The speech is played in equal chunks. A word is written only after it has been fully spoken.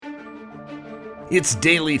It's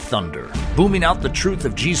Daily Thunder, booming out the truth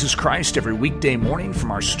of Jesus Christ every weekday morning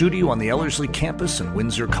from our studio on the Ellerslie campus in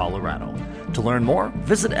Windsor, Colorado. To learn more,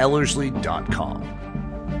 visit Ellerslie.com.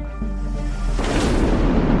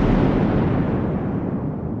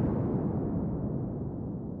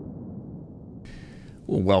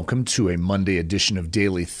 Well, welcome to a Monday edition of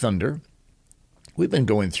Daily Thunder. We've been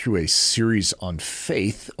going through a series on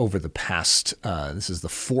faith over the past, this is the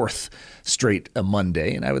fourth straight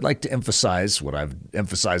Monday, and I would like to emphasize what I've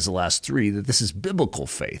emphasized the last three, that this is biblical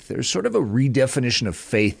faith. There's sort of a redefinition of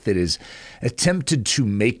faith that is attempted to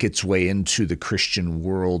make its way into the Christian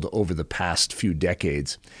world over the past few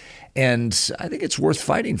decades. And I think it's worth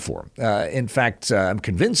fighting for. In fact, I'm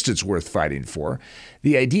convinced it's worth fighting for.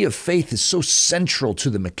 The idea of faith is so central to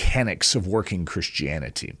the mechanics of working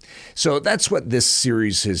Christianity. So that's what this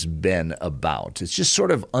series has been about. It's just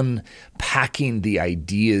sort of unpacking the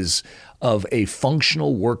ideas of a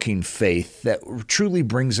functional working faith that truly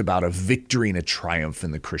brings about a victory and a triumph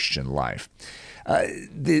in the Christian life.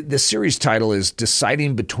 The series title is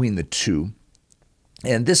Deciding Between the Two.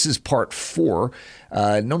 And this is part 4,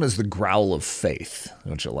 known as the Growl of Faith.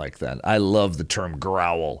 Don't you like that? I love the term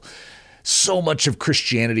growl. So much of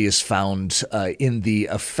Christianity is found in the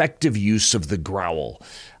effective use of the growl.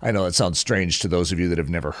 I know that sounds strange to those of you that have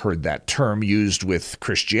never heard that term used with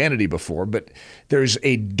Christianity before, but there's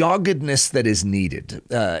a doggedness that is needed,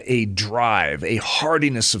 a drive, a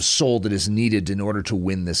hardiness of soul that is needed in order to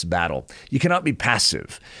win this battle. You cannot be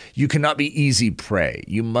passive. You cannot be easy prey.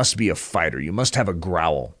 You must be a fighter. You must have a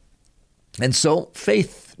growl. And so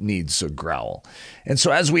faith needs a growl. And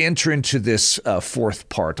so as we enter into this fourth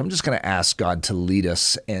part, I'm just going to ask God to lead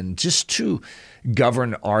us and just to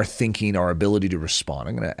govern our thinking, our ability to respond.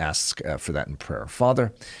 I'm going to ask for that in prayer.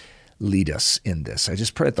 Father, lead us in this. I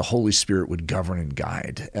just pray that the Holy Spirit would govern and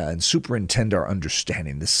guide and superintend our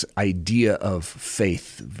understanding, this idea of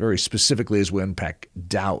faith, very specifically as we unpack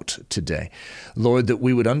doubt today. Lord, that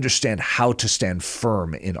we would understand how to stand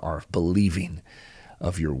firm in our believing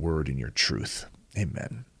of your word and your truth.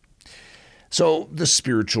 Amen. So the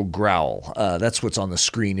spiritual growl, that's what's on the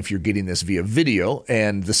screen if you're getting this via video,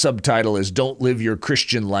 and the subtitle is Don't Live Your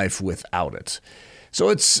Christian Life Without It. So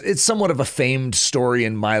it's somewhat of a famed story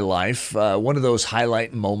in my life, one of those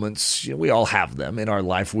highlight moments. We all have them in our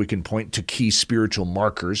life. We can point to key spiritual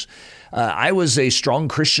markers. I was a strong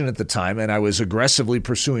Christian at the time, and I was aggressively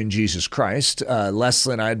pursuing Jesus Christ.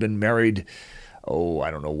 Leslie and I had been married I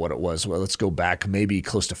don't know what it was. Well, let's go back maybe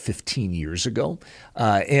close to 15 years ago.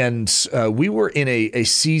 And we were in a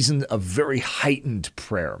season of very heightened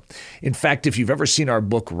prayer. In fact, if you've ever seen our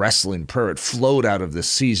book, Wrestling Prayer, it flowed out of this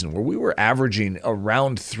season where we were averaging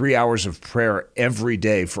around 3 hours of prayer every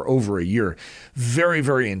day for over a year. Very,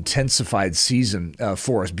 very intensified season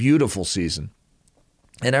for us. Beautiful season.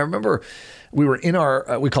 And I remember we were in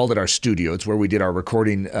we called it our studio. It's where we did our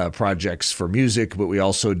recording projects for music, but we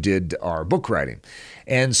also did our book writing.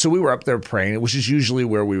 And so we were up there praying, which is usually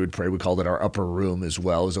where we would pray. We called it our upper room as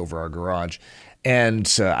well as over our garage. And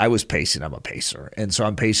I was pacing. I'm a pacer. And so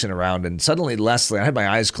I'm pacing around, and suddenly Leslie, I had my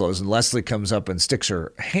eyes closed, and Leslie comes up and sticks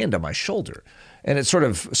her hand on my shoulder. And it sort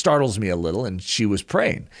of startles me a little, and she was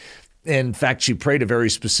praying. In fact, she prayed a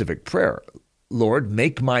very specific prayer. Lord,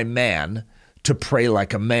 make my man to pray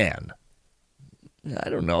like a man.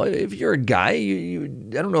 I don't know. If you're a guy, I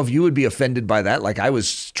don't know if you would be offended by that. Like I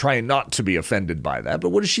was trying not to be offended by that. But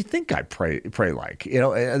what does she think I pray like?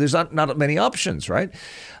 There's not many options, right?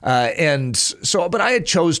 But I had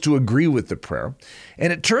chose to agree with the prayer.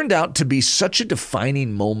 And it turned out to be such a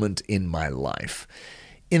defining moment in my life.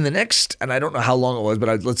 In the next, and I don't know how long it was,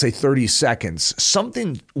 but let's say 30 seconds,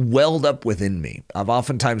 something welled up within me. I've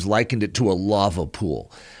oftentimes likened it to a lava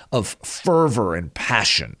pool of fervor and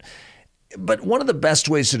passion. But one of the best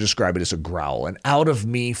ways to describe it is a growl. And out of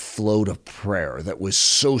me flowed a prayer that was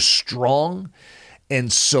so strong and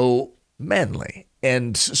so manly.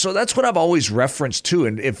 And so that's what I've always referenced to.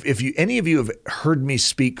 And if any of you have heard me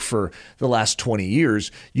speak for the last 20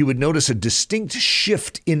 years, you would notice a distinct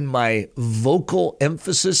shift in my vocal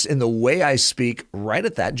emphasis in the way I speak right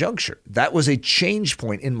at that juncture. That was a change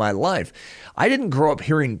point in my life. I didn't grow up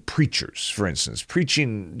hearing preachers, for instance.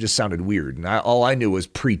 Preaching just sounded weird. And all I knew was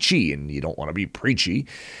preachy, and you don't want to be preachy.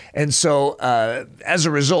 And so as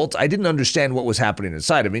a result, I didn't understand what was happening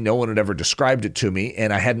inside of me. No one had ever described it to me,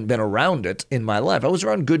 and I hadn't been around it in my life. I was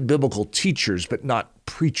around good biblical teachers, but not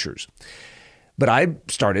preachers. But I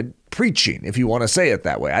started preaching, if you want to say it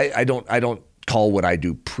that way. I don't call what I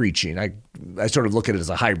do preaching. I sort of look at it as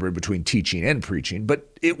a hybrid between teaching and preaching, but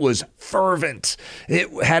it was fervent. It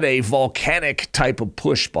had a volcanic type of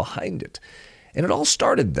push behind it. And it all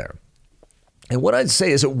started there. And what I'd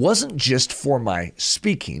say is it wasn't just for my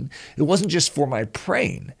speaking. It wasn't just for my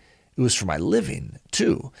praying. It was for my living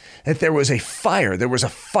too. That there was a fire, there was a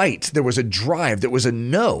fight, there was a drive, there was a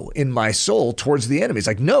no in my soul towards the enemy. It's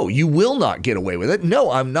like, no, you will not get away with it. No,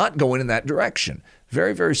 I'm not going in that direction.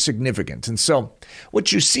 Very, very significant. And so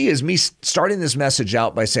what you see is me starting this message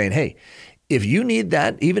out by saying, hey, if you need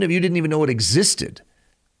that, even if you didn't even know it existed,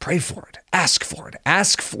 pray for it. Ask for it.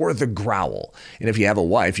 Ask for the growl. And if you have a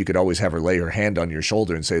wife, you could always have her lay her hand on your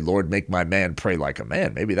shoulder and say, Lord, make my man pray like a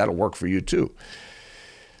man. Maybe that'll work for you too.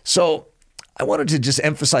 So I wanted to just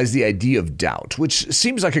emphasize the idea of doubt, which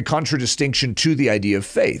seems like a contradistinction to the idea of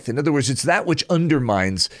faith. In other words, it's that which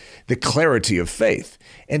undermines the clarity of faith.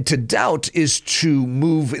 And to doubt is to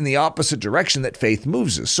move in the opposite direction that faith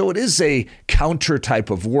moves us. So it is a counter type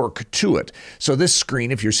of work to it. So this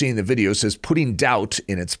screen, if you're seeing the video, says putting doubt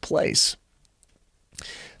in its place.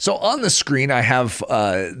 So on the screen, I have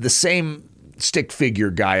the same stick figure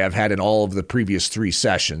guy I've had in all of the previous 3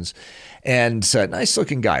 sessions. And nice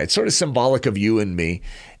looking guy. It's sort of symbolic of you and me.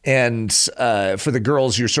 And for the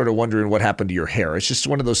girls, you're sort of wondering what happened to your hair. It's just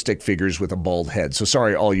one of those stick figures with a bald head. So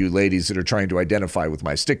sorry, all you ladies that are trying to identify with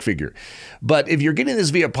my stick figure. But if you're getting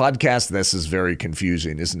this via podcast, this is very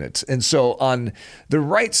confusing, isn't it? And so on the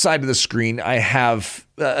right side of the screen, I have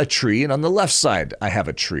a tree, and on the left side, I have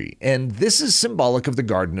a tree. And this is symbolic of the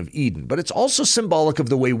Garden of Eden, but it's also symbolic of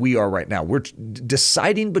the way we are right now. We're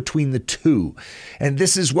deciding between the two. And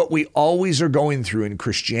this is what we always are going through in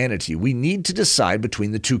Christianity. We need to decide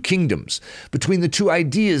between the two kingdoms, between the two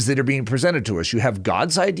ideas that are being presented to us. You have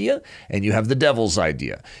God's idea and you have the devil's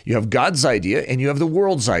idea. You have God's idea and you have the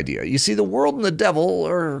world's idea. You see, the world and the devil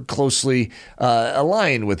are closely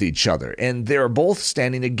aligned with each other, and they're both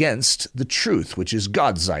standing against the truth, which is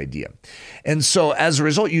God's idea. And so as a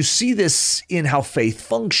result, you see this in how faith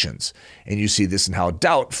functions, and you see this in how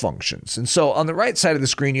doubt functions. And so on the right side of the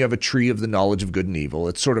screen, you have a tree of the knowledge of good and evil.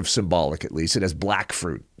 It's sort of symbolic, at least. It has black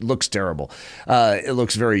fruit. It looks terrible. It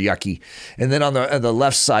looks very yucky. And then on the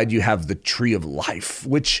left side, you have the tree of life,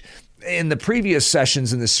 which in the previous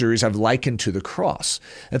sessions in this series, I've likened to the cross.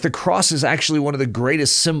 That the cross is actually one of the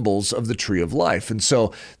greatest symbols of the tree of life. And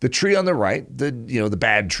so the tree on the right, the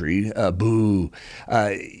bad tree,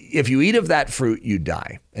 if you eat of that fruit, you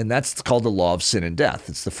die. And that's called the law of sin and death.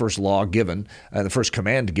 It's the first law given, the first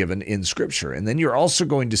command given in Scripture. And then you're also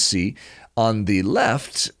going to see on the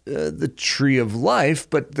left, the tree of life,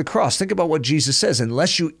 but the cross. Think about what Jesus says.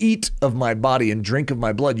 Unless you eat of my body and drink of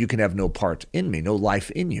my blood, you can have no part in me, no life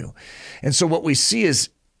in you. And so what we see is,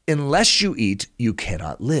 unless you eat, you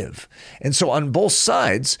cannot live. And so on both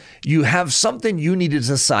sides, you have something you need to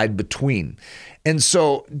decide between. And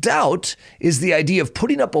so doubt is the idea of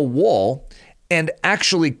putting up a wall and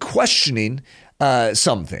actually questioning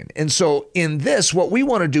something. And so in this, what we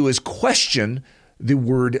want to do is question the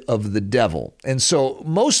word of the devil. And so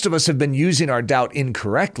most of us have been using our doubt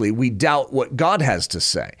incorrectly. We doubt what God has to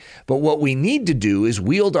say. But what we need to do is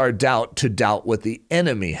wield our doubt to doubt what the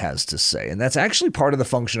enemy has to say. And that's actually part of the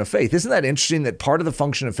function of faith. Isn't that interesting that part of the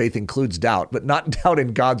function of faith includes doubt, but not doubt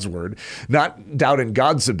in God's word, not doubt in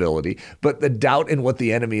God's ability, but the doubt in what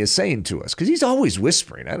the enemy is saying to us? Because he's always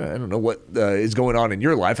whispering. I don't know what is going on in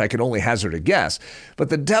your life. I can only hazard a guess. But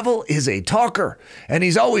the devil is a talker, and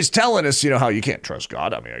he's always telling us, how you can't trust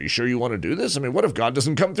God. I mean, are you sure you want to do this? I mean, what if God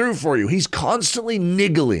doesn't come through for you? He's constantly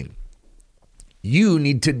niggling. You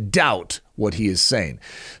need to doubt what he is saying.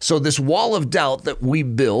 So this wall of doubt that we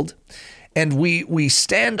build, and we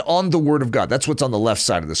stand on the word of God. That's what's on the left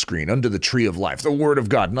side of the screen, under the tree of life, the word of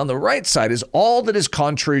God. And on the right side is all that is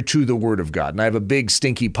contrary to the word of God. And I have a big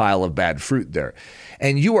stinky pile of bad fruit there.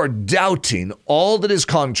 And you are doubting all that is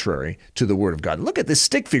contrary to the word of God. Look at this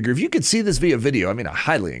stick figure. If you could see this via video, I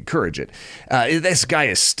highly encourage it. This guy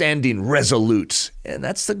is standing resolute. And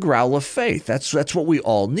that's the growl of faith. That's what we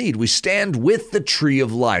all need. We stand with the tree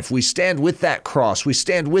of life. We stand with that cross. We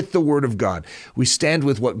stand with the word of God. We stand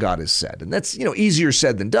with what God has said. And that's, easier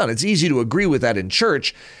said than done. It's easy to agree with that in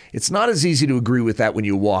church. It's not as easy to agree with that when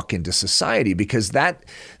you walk into society, because that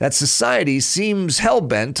society seems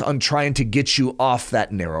hell-bent on trying to get you off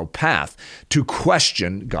that narrow path, to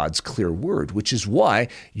question God's clear word, which is why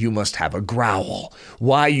you must have a growl,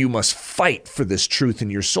 why you must fight for this truth in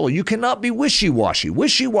your soul. You cannot be wishy-washy.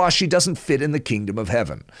 Wishy-washy doesn't fit in the kingdom of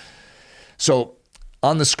heaven. So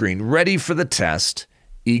on the screen, ready for the test,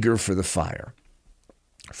 eager for the fire.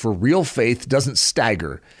 For real faith doesn't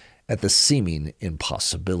stagger at the seeming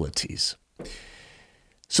impossibilities.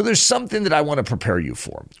 So there's something that I want to prepare you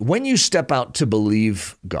for. When you step out to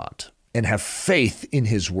believe God and have faith in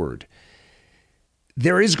his word,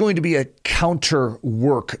 there is going to be a counter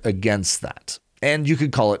work against that. And you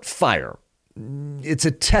could call it fire. it's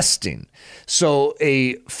a testing. So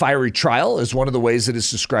a fiery trial is one of the ways that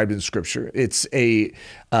it's described in Scripture. It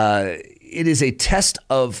is a test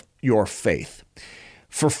of your faith.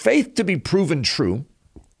 For faith to be proven true,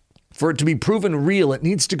 for it to be proven real, it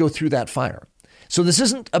needs to go through that fire. So this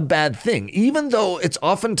isn't a bad thing, even though it's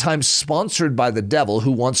oftentimes sponsored by the devil,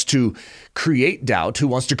 who wants to create doubt, who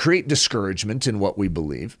wants to create discouragement in what we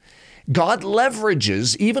believe. God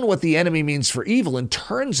leverages even what the enemy means for evil and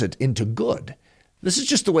turns it into good. This is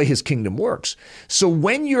just the way his kingdom works. So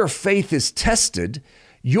when your faith is tested,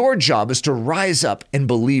 your job is to rise up and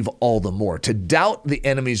believe all the more, to doubt the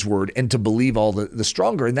enemy's word and to believe all the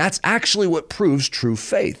stronger. And that's actually what proves true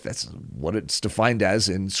faith. That's what it's defined as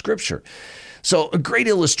in Scripture. So a great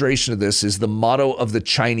illustration of this is the motto of the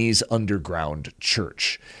Chinese underground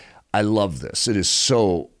church. I love this. It is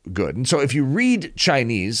so good. And so if you read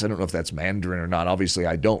Chinese, I don't know if that's Mandarin or not. Obviously,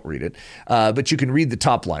 I don't read it, but you can read the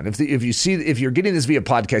top line. If you're getting this via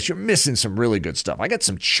podcast, you're missing some really good stuff. I got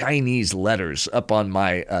some Chinese letters up on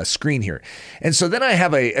my screen here. And so then I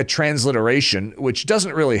have a transliteration, which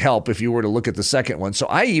doesn't really help if you were to look at the second one. So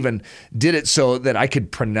I even did it so that I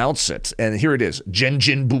could pronounce it. And here it is.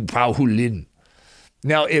 Zhenjin Bu Pao Hu Lin.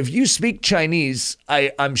 Now, if you speak Chinese,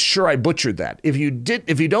 I'm sure I butchered that. If you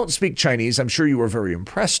don't speak Chinese, I'm sure you were very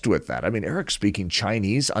impressed with that. I mean, Eric speaking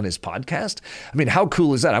Chinese on his podcast. I mean, how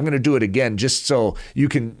cool is that? I'm going to do it again just so you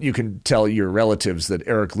can tell your relatives that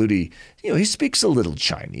Eric Ludy, he speaks a little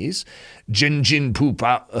Chinese. Zhenjin pu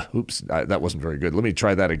pao. Oops, that wasn't very good. Let me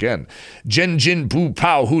try that again. Zhenjin pu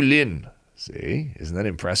pao hu lin. See, isn't that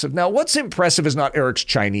impressive? Now, what's impressive is not Eric's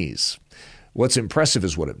Chinese. What's impressive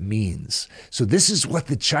is what it means. So this is what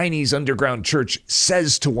the Chinese underground church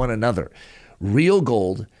says to one another. Real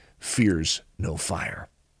gold fears no fire.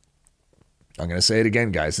 I'm going to say it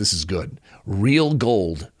again, guys. This is good. Real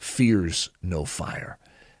gold fears no fire.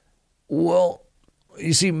 Well,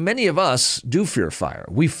 you see, many of us do fear fire.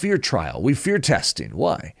 We fear trial. We fear testing.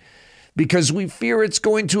 Why? Because we fear it's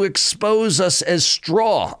going to expose us as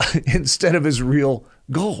straw instead of as real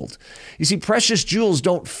gold. You see, precious jewels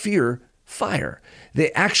don't fear fire. They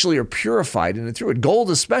actually are purified in and through it. Gold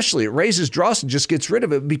especially, it raises dross and just gets rid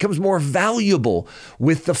of it. It becomes more valuable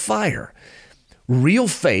with the fire. Real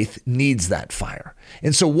faith needs that fire.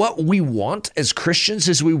 And so what we want as Christians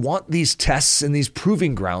is we want these tests and these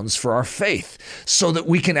proving grounds for our faith so that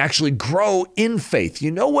we can actually grow in faith.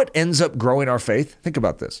 You know what ends up growing our faith? Think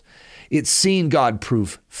about this. It's seeing God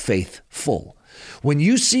prove faithful. When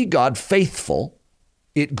you see God faithful,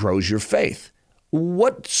 it grows your faith.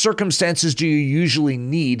 What circumstances do you usually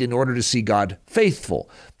need in order to see God faithful?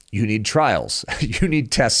 You need trials. You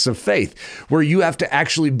need tests of faith where you have to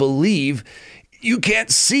actually believe. You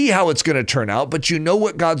can't see how it's going to turn out, but you know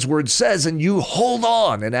what God's word says and you hold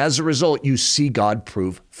on. And as a result, you see God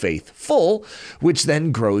prove faithful, which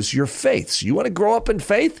then grows your faith. So you want to grow up in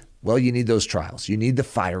faith? Well, you need those trials. You need the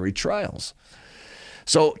fiery trials.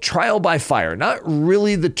 So trial by fire, not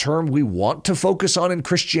really the term we want to focus on in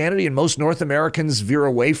Christianity, and most North Americans veer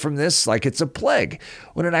away from this like it's a plague,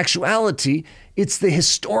 when in actuality, it's the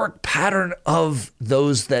historic pattern of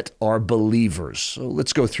those that are believers. So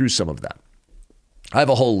let's go through some of that. I have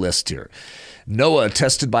a whole list here. Noah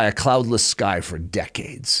tested by a cloudless sky for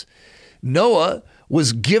decades. Noah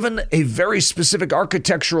was given a very specific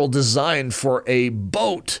architectural design for a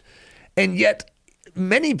boat, and yet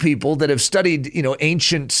many people that have studied,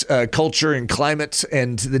 ancient culture and climate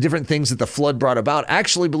and the different things that the flood brought about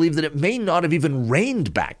actually believe that it may not have even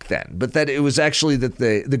rained back then, but that it was actually that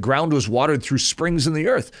the ground was watered through springs in the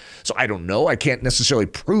earth. So I don't know. I can't necessarily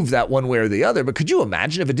prove that one way or the other, but could you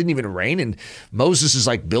imagine if it didn't even rain and Moses is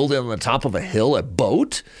like building on the top of a hill a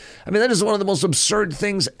boat? I mean, that is one of the most absurd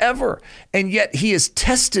things ever. And yet he is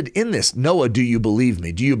tested in this. Noah, do you believe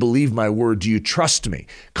me? Do you believe my word? Do you trust me?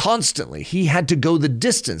 Constantly. He had to go the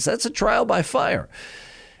distance. That's a trial by fire.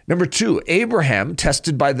 Number 2, Abraham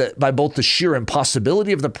tested by both the sheer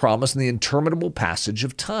impossibility of the promise and the interminable passage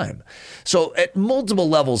of time. So at multiple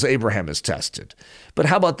levels, Abraham is tested. But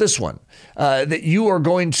how about this one? That you are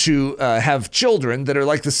going to have children that are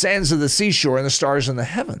like the sands of the seashore and the stars in the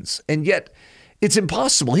heavens. And yet it's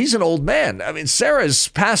impossible. He's an old man. I mean, Sarah's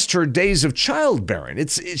past her days of childbearing.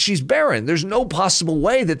 She's barren. There's no possible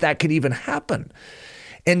way that could even happen.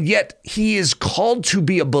 And yet he is called to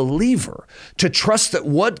be a believer, to trust that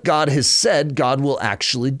what God has said, God will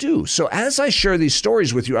actually do. So as I share these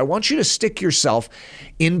stories with you, I want you to stick yourself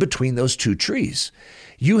in between those two trees.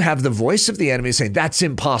 You have the voice of the enemy saying, that's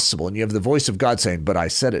impossible. And you have the voice of God saying, but I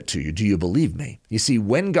said it to you. Do you believe me? You see,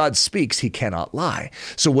 when God speaks, he cannot lie.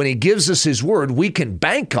 So when he gives us his word, we can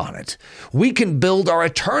bank on it. We can build our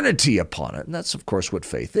eternity upon it. And that's, of course, what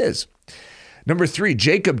faith is. Number 3,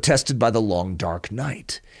 Jacob tested by the long, dark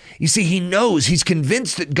night. You see, he knows, he's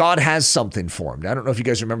convinced that God has something for him. Now, I don't know if you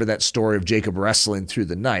guys remember that story of Jacob wrestling through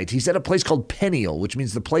the night. He's at a place called Peniel, which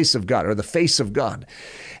means the place of God or the face of God.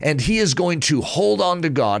 And he is going to hold on to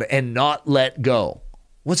God and not let go.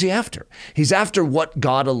 What's he after? He's after what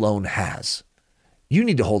God alone has. You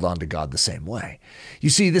need to hold on to God the same way. You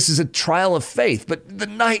see, this is a trial of faith, but the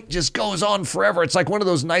night just goes on forever. It's like one of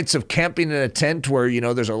those nights of camping in a tent where,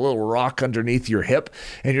 there's a little rock underneath your hip,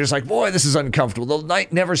 and you're just like, boy, this is uncomfortable. The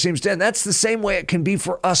night never seems to end. That's the same way it can be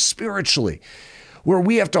for us spiritually, where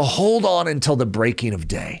we have to hold on until the breaking of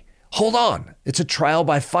day. Hold on. It's a trial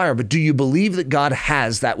by fire, but do you believe that God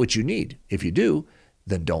has that which you need? If you do,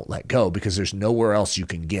 then don't let go, because there's nowhere else you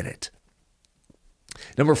can get it.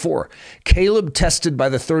 Number 4, Caleb tested by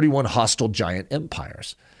the 31 hostile giant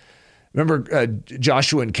empires. Remember,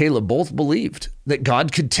 Joshua and Caleb both believed that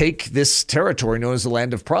God could take this territory known as the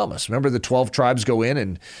land of promise. Remember, the 12 tribes go in,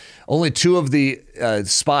 and only 2 of the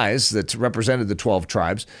spies that represented the 12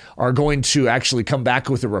 tribes are going to actually come back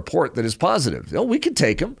with a report that is positive. We could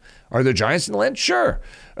take them. Are there giants in the land? Sure.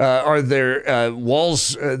 Are there walled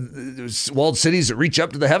cities that reach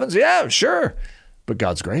up to the heavens? Yeah, sure. But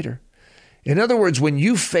God's greater. In other words, when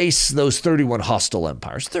you face those 31 hostile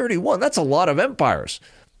empires, 31, that's a lot of empires.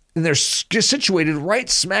 And they're situated right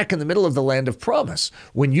smack in the middle of the land of promise.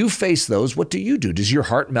 When you face those, what do? Does your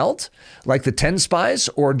heart melt like the 10 spies?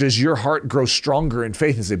 Or does your heart grow stronger in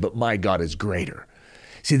faith and say, but my God is greater?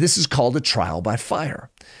 See, this is called a trial by fire.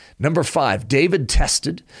 Number 5, David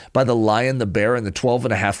tested by the lion, the bear, and the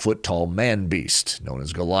 12.5-foot tall man beast, known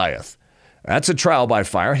as Goliath. That's a trial by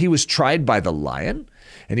fire. He was tried by the lion,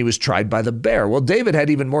 and he was tried by the bear. Well, David had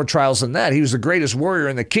even more trials than that. He was the greatest warrior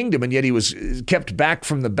in the kingdom, and yet he was kept back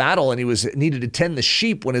from the battle, and he needed to tend the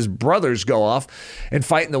sheep when his brothers go off and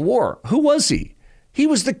fight in the war. Who was he? He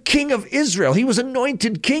was the king of Israel. He was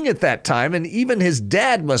anointed king at that time, and even his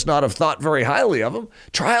dad must not have thought very highly of him.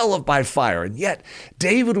 Trial by fire. And yet,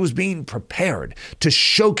 David was being prepared to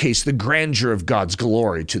showcase the grandeur of God's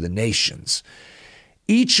glory to the nations.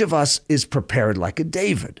 Each of us is prepared like a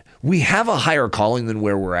David. We have a higher calling than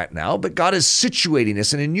where we're at now, but God is situating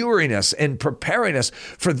us and inuring us and preparing us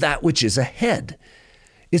for that which is ahead.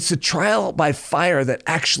 It's the trial by fire that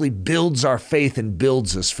actually builds our faith and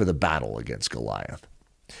builds us for the battle against Goliath.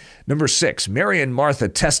 Number 6, Mary and Martha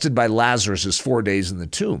tested by Lazarus' 4 days in the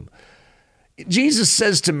tomb. Jesus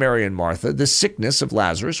says to Mary and Martha, the sickness of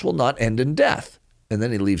Lazarus will not end in death. And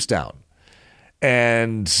then he leaves town.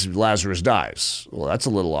 And Lazarus dies. Well, that's a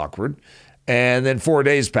little awkward. And then 4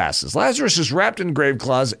 days passes. Lazarus is wrapped in grave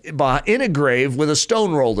cloths in a grave with a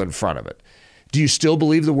stone rolled in front of it. Do you still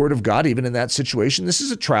believe the word of God even in that situation? This is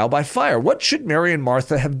a trial by fire. What should Mary and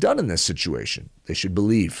Martha have done in this situation? They should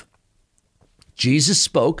believe. Jesus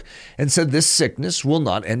spoke and said this sickness will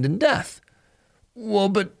not end in death. Well,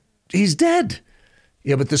 but he's dead.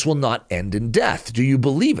 Yeah, but this will not end in death. Do you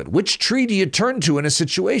believe it? Which tree do you turn to in a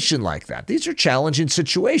situation like that? These are challenging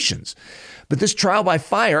situations. But this trial by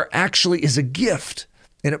fire actually is a gift,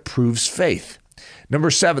 and it proves faith. Number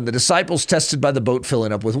 7, the disciples tested by the boat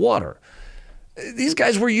filling up with water. These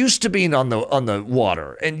guys were used to being on the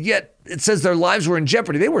water, and yet it says their lives were in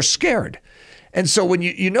jeopardy. They were scared. And so when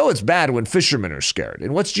you know it's bad when fishermen are scared.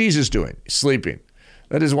 And what's Jesus doing? He's sleeping.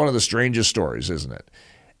 That is one of the strangest stories, isn't it?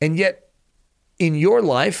 And yet, in your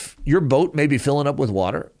life, your boat may be filling up with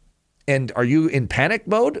water. And are you in panic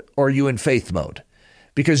mode or are you in faith mode?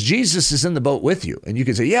 Because Jesus is in the boat with you. And you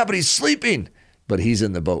can say, yeah, but he's sleeping. But he's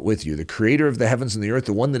in the boat with you. The creator of the heavens and the earth,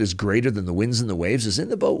 the one that is greater than the winds and the waves, is in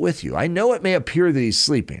the boat with you. I know it may appear that he's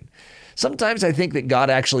sleeping. Sometimes I think that God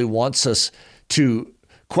actually wants us to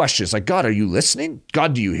question. It's like, God, are you listening?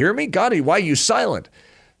 God, do you hear me? God, why are you silent?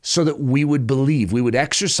 So that we would believe, we would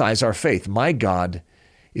exercise our faith. My God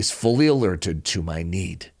is fully alerted to my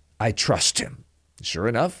need. I trust him. Sure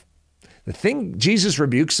enough, the thing Jesus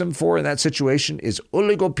rebukes him for in that situation is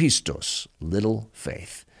oligopistos, little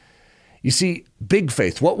faith. You see, big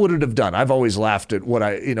faith, what would it have done? I've always laughed at what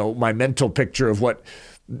my mental picture of what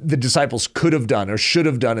the disciples could have done or should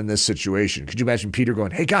have done in this situation. Could you imagine Peter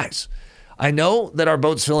going, hey guys, I know that our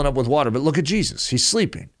boat's filling up with water, but look at Jesus. He's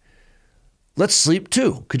sleeping. Let's sleep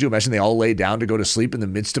too. Could you imagine they all lay down to go to sleep in the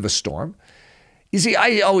midst of a storm? You see,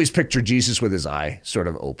 I always picture Jesus with his eye sort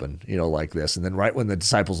of open, like this. And then right when the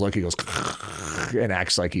disciples look, he goes and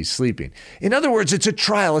acts like he's sleeping. In other words, it's a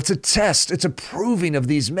trial. It's a test. It's a proving of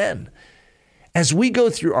these men. As we go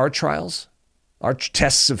through our trials, our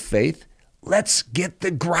tests of faith, let's get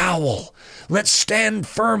the growl. Let's stand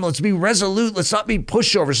firm. Let's be resolute. Let's not be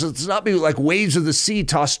pushovers. Let's not be like waves of the sea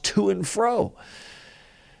tossed to and fro.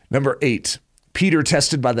 Number 8, Peter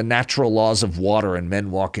tested by the natural laws of water and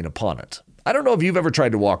men walking upon it. I don't know if you've ever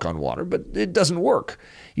tried to walk on water, but it doesn't work.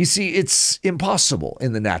 You see, it's impossible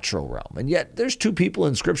in the natural realm. And yet there's two people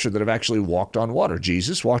in Scripture that have actually walked on water.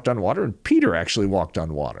 Jesus walked on water, and Peter actually walked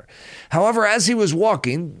on water. However, as he was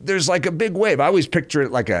walking, there's like a big wave. I always picture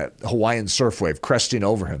it like a Hawaiian surf wave cresting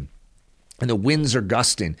over him, and the winds are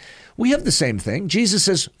gusting. We have the same thing. Jesus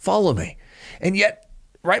says, follow me. And yet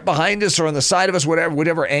right behind us or on the side of us,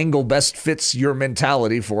 whatever angle best fits your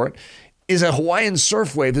mentality for it, is a Hawaiian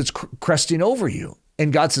surf wave that's cresting over you.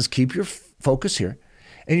 And God says, keep your focus here.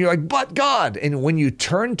 And you're like, but God. And when you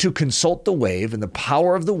turn to consult the wave and the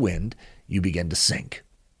power of the wind, you begin to sink.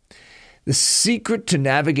 The secret to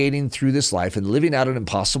navigating through this life and living out an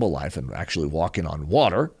impossible life and actually walking on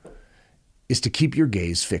water is to keep your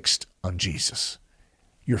gaze fixed on Jesus.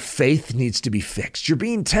 Your faith needs to be fixed. You're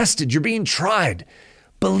being tested. You're being tried.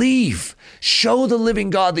 Believe. Show the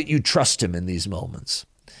living God that you trust him in these moments.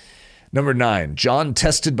 Number 9, John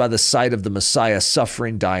tested by the sight of the Messiah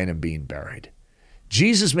suffering, dying, and being buried.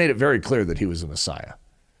 Jesus made it very clear that he was the Messiah.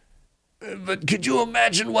 But could you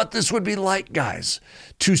imagine what this would be like, guys?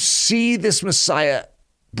 To see this Messiah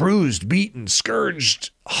bruised, beaten, scourged,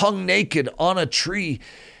 hung naked on a tree,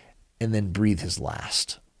 and then breathe his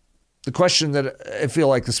last. The question that I feel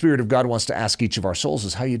like the Spirit of God wants to ask each of our souls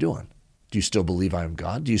is, how you doing? Do you still believe I am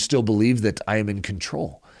God? Do you still believe that I am in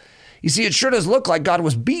control? You see, it sure does look like God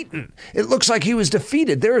was beaten. It looks like he was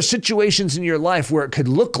defeated. There are situations in your life where it could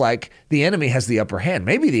look like the enemy has the upper hand.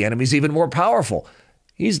 Maybe the enemy's even more powerful.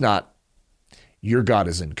 He's not. Your God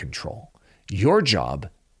is in control. Your job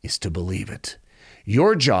is to believe it.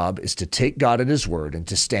 Your job is to take God at his word and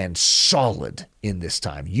to stand solid in this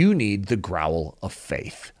time. You need the growl of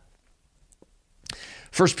faith.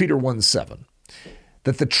 1 Peter 1:7.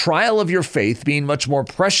 That the trial of your faith, being much more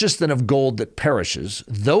precious than of gold that perishes,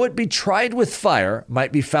 though it be tried with fire,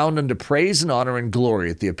 might be found unto praise and honor and glory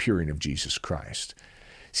at the appearing of Jesus Christ.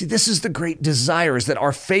 See, this is the great desire, is that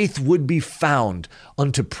our faith would be found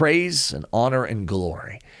unto praise and honor and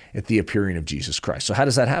glory at the appearing of Jesus Christ. So how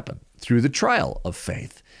does that happen? Through the trial of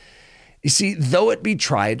faith. You see, though it be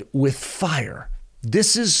tried with fire,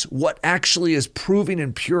 this is what actually is proving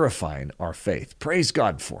and purifying our faith. Praise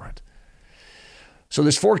God for it. So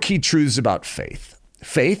there's 4 key truths about faith.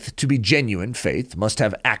 Faith, to be genuine faith, must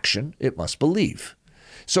have action. It must believe.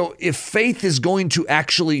 So if faith is going to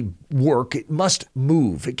actually work, it must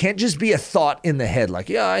move. It can't just be a thought in the head like,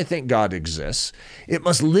 yeah, I think God exists. It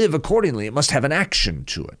must live accordingly. It must have an action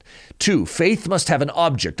to it. 2, faith must have an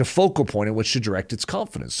object, a focal point in which to direct its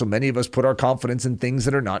confidence. So many of us put our confidence in things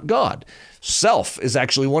that are not God. Self is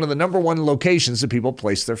actually one of the number one locations that people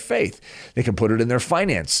place their faith. They can put it in their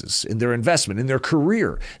finances, in their investment, in their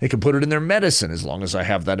career. They can put it in their medicine. As long as I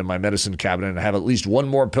have that in my medicine cabinet and I have at least one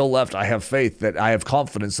more pill left, I have faith that I have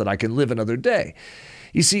confidence that I can live another day.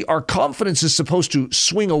 You see, our confidence is supposed to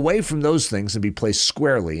swing away from those things and be placed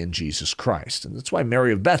squarely in Jesus Christ. And that's why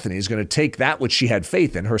Mary of Bethany is going to take that which she had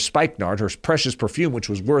faith in, her spikenard, her precious perfume, which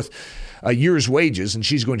was worth a year's wages, and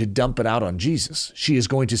she's going to dump it out on Jesus. She is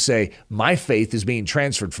going to say, my faith is being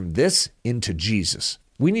transferred from this into Jesus.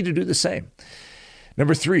 We need to do the same.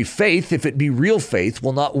 Number 3, faith, if it be real faith,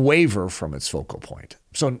 will not waver from its focal point.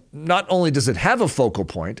 So not only does it have a focal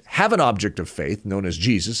point, have an object of faith known as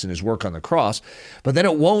Jesus and his work on the cross, but then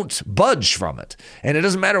it won't budge from it. And it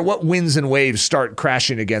doesn't matter what winds and waves start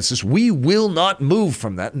crashing against us. We will not move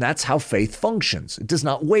from that. And that's how faith functions. It does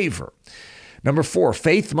not waver. Number 4,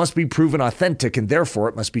 faith must be proven authentic, and therefore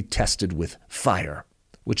it must be tested with fire,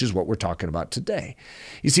 which is what we're talking about today.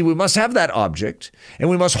 You see, we must have that object, and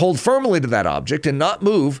we must hold firmly to that object and not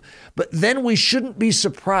move, but then we shouldn't be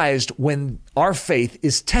surprised when our faith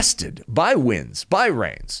is tested by winds, by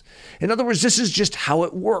rains. In other words, this is just how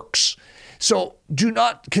it works. So do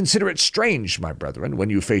not consider it strange, my brethren,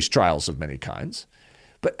 when you face trials of many kinds,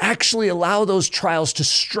 but actually allow those trials to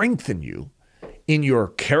strengthen you in your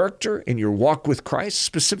character, in your walk with Christ,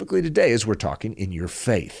 specifically today as we're talking in your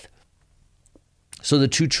faith. So the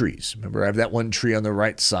 2 trees, remember I have that one tree on the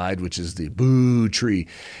right side, which is the boo tree.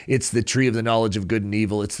 It's the tree of the knowledge of good and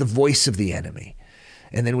evil. It's the voice of the enemy.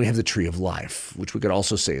 And then we have the tree of life, which we could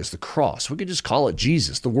also say is the cross. We could just call it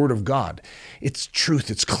Jesus, the word of God. It's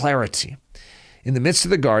truth, it's clarity in the midst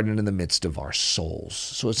of the garden and in the midst of our souls.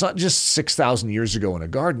 So it's not just 6,000 years ago in a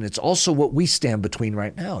garden. It's also what we stand between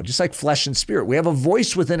right now, just like flesh and spirit. We have a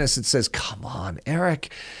voice within us that says, come on,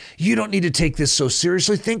 Eric, you don't need to take this so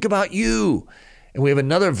seriously. Think about you. And we have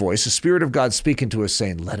another voice, the Spirit of God speaking to us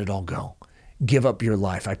saying, let it all go. give up your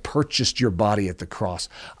life. I purchased your body at the cross.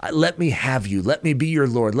 Let me have you. Let me be your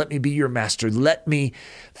Lord. Let me be your master. Let me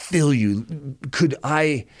fill you. Could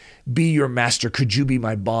I be your master? Could you be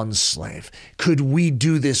my bond slave? Could we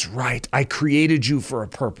do this right? I created you for a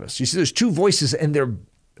purpose. You see, there's two voices and they're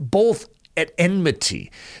both at enmity.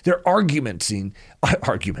 They're arguing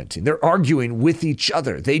with each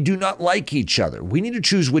other. They do not like each other. We need to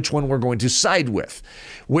choose which one we're going to side with.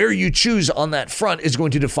 Where you choose on that front is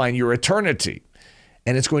going to define your eternity,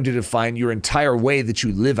 and it's going to define your entire way that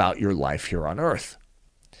you live out your life here on earth.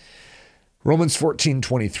 Romans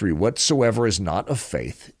 14:23, whatsoever is not of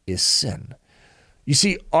faith is sin. You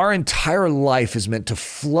see, our entire life is meant to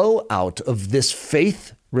flow out of this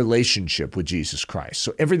faith relationship with Jesus Christ.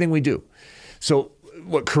 So everything we do, so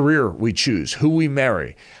what career we choose, who we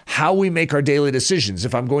marry, how we make our daily decisions,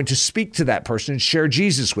 if I'm going to speak to that person and share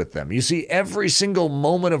Jesus with them. You see, every single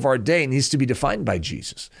moment of our day needs to be defined by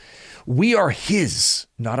Jesus. We are his,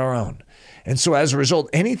 not our own. And so as a result,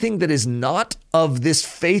 anything that is not of this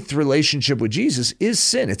faith relationship with Jesus is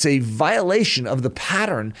sin. It's a violation of the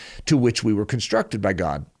pattern to which we were constructed by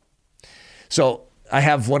God. So I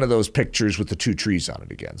have one of those pictures with the two trees on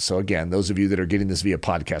it again. So again, those of you that are getting this via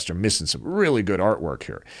podcast are missing some really good artwork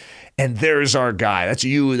here. And there's our guy. That's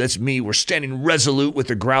you. That's me. We're standing resolute with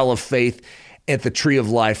the growl of faith at the tree of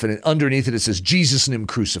life. And underneath it, it says, Jesus and him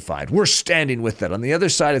crucified. We're standing with that. On the other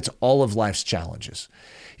side, it's all of life's challenges.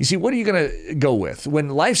 You see, what are you going to go with? When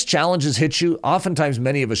life's challenges hit you, oftentimes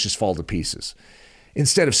many of us just fall to pieces.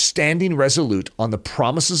 Instead of standing resolute on the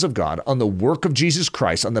promises of God, on the work of Jesus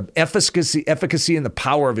Christ, on the efficacy and the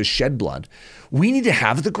power of his shed blood, we need to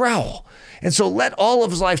have the growl. And so let all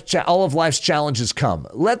of life's challenges come.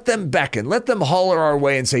 Let them beckon. Let them holler our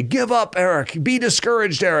way and say, give up, Eric. Be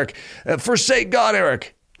discouraged, Eric. Forsake God,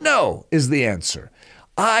 Eric. No is the answer.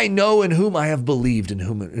 I know in whom I have believed, in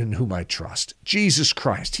whom I trust. Jesus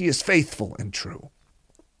Christ. He is faithful and true.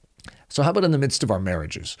 So how about in the midst of our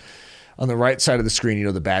marriages? On the right side of the screen,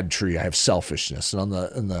 the bad tree, I have selfishness. And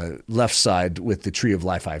on the left side with the tree of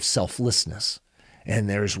life, I have selflessness. And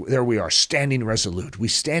there we are, standing resolute. We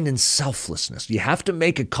stand in selflessness. You have to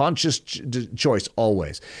make a conscious choice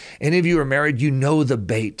always. Any of you are married, you know the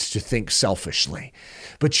bait to think selfishly.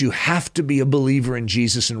 But you have to be a believer in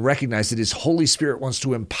Jesus and recognize that his Holy Spirit wants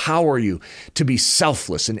to empower you to be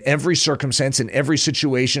selfless in every circumstance, in every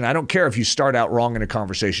situation. I don't care if you start out wrong in a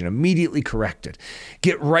conversation, immediately correct it.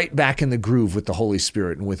 Get right back in the groove with the Holy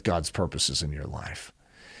Spirit and with God's purposes in your life.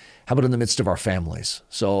 How about in the midst of our families?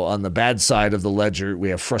 So on the bad side of the ledger, we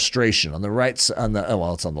have frustration. On the right, it's on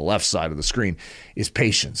the left side of the screen, is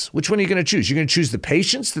patience. Which one are you going to choose? You're going to choose the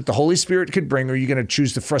patience that the Holy Spirit could bring, or are you going to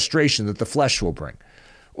choose the frustration that the flesh will bring?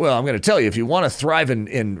 Well, I'm going to tell you, if you want to thrive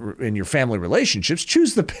in your family relationships,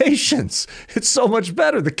 choose the patience. It's so much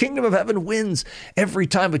better. The kingdom of heaven wins every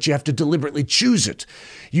time, but you have to deliberately choose it.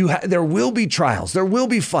 There will be trials, there will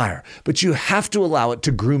be fire, but you have to allow it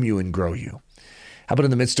to groom you and grow you. How about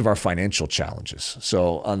in the midst of our financial challenges?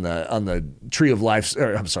 So on the tree of life,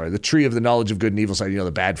 the tree of the knowledge of good and evil side,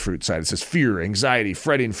 the bad fruit side, it says fear, anxiety,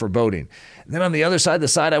 fretting, foreboding. And then on the other side, the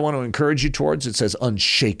side I want to encourage you towards, it says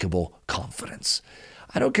unshakable confidence.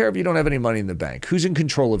 I don't care if you don't have any money in the bank. Who's in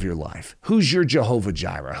control of your life? Who's your Jehovah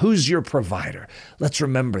Jireh? Who's your provider? Let's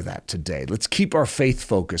remember that today. Let's keep our faith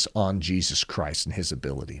focus on Jesus Christ and his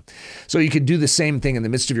ability. So you can do the same thing in the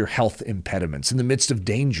midst of your health impediments, in the midst of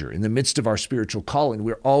danger, in the midst of our spiritual calling.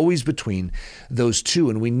 We're always between those two,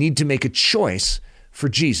 and we need to make a choice for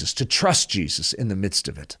Jesus, to trust Jesus in the midst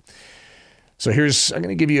of it. So I'm going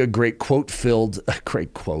to give you a great quote.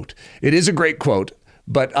 It is a great quote.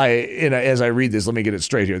 But as I read this, let me get it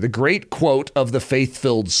straight here. The great quote of the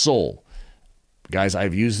faith-filled soul. Guys,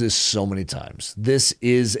 I've used this so many times. This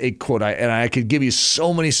is a quote, and I could give you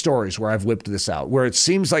so many stories where I've whipped this out, where it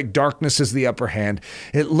seems like darkness is the upper hand.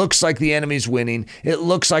 It looks like the enemy's winning. It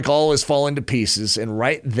looks like all is falling to pieces. And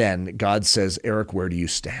right then, God says, Eric, where do you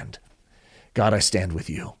stand? God, I stand with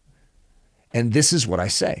you. And this is what I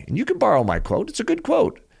say. And you can borrow my quote. It's a good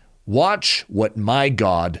quote. Watch what my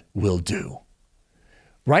God will do.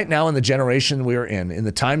 Right now in the generation we are in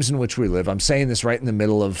the times in which we live, I'm saying this right in the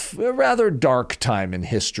middle of a rather dark time in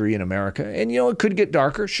history in America. And it could get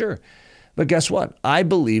darker, sure. But guess what? I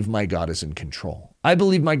believe my God is in control. I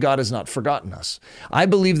believe my God has not forgotten us. I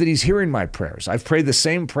believe that he's hearing my prayers. I've prayed the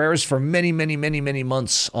same prayers for many, many, many, many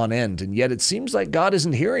months on end. And yet it seems like God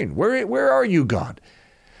isn't hearing. Where are you, God?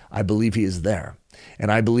 I believe he is there.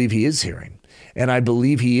 And I believe he is hearing. And I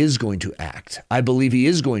believe he is going to act. I believe he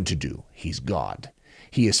is going to do. He's God.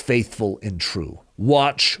 He is faithful and true.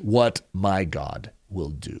 Watch what my God will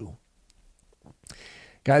do.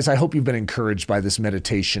 Guys, I hope you've been encouraged by this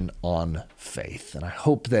meditation on faith, and I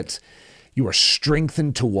hope that you are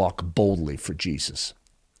strengthened to walk boldly for Jesus.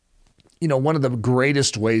 You know, one of the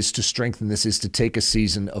greatest ways to strengthen this is to take a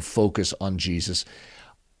season of focus on Jesus.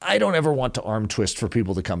 I don't ever want to arm twist for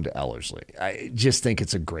people to come to Ellerslie. I just think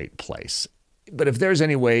it's a great place. But if there's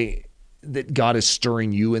any way that God is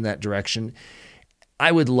stirring you in that direction,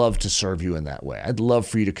 I would love to serve you in that way. I'd love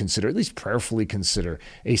for you to consider, at least prayerfully consider,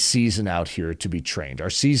 a season out here to be trained. Our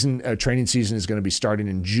training season is going to be starting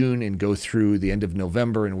in June and go through the end of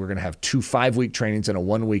November, and we're going to have 2 5-week trainings and a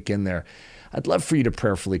 1 week in there. I'd love for you to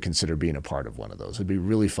prayerfully consider being a part of one of those. It'd be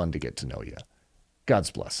really fun to get to know you. God's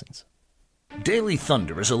blessings. Daily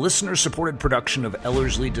Thunder is a listener-supported production of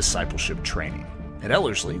Ellerslie Discipleship Training. At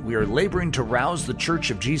Ellerslie, we are laboring to rouse the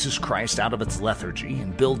Church of Jesus Christ out of its lethargy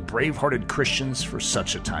and build brave-hearted Christians for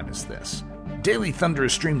such a time as this. Daily Thunder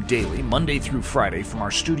is streamed daily, Monday through Friday, from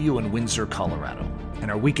our studio in Windsor, Colorado.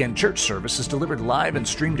 And our weekend church service is delivered live and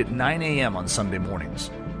streamed at 9 a.m. on Sunday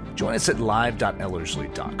mornings. Join us at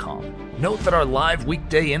live.ellerslie.com. Note that our live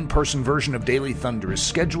weekday in-person version of Daily Thunder is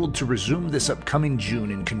scheduled to resume this upcoming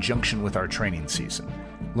June in conjunction with our training season.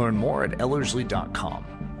 Learn more at ellerslie.com.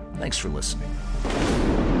 Thanks for listening.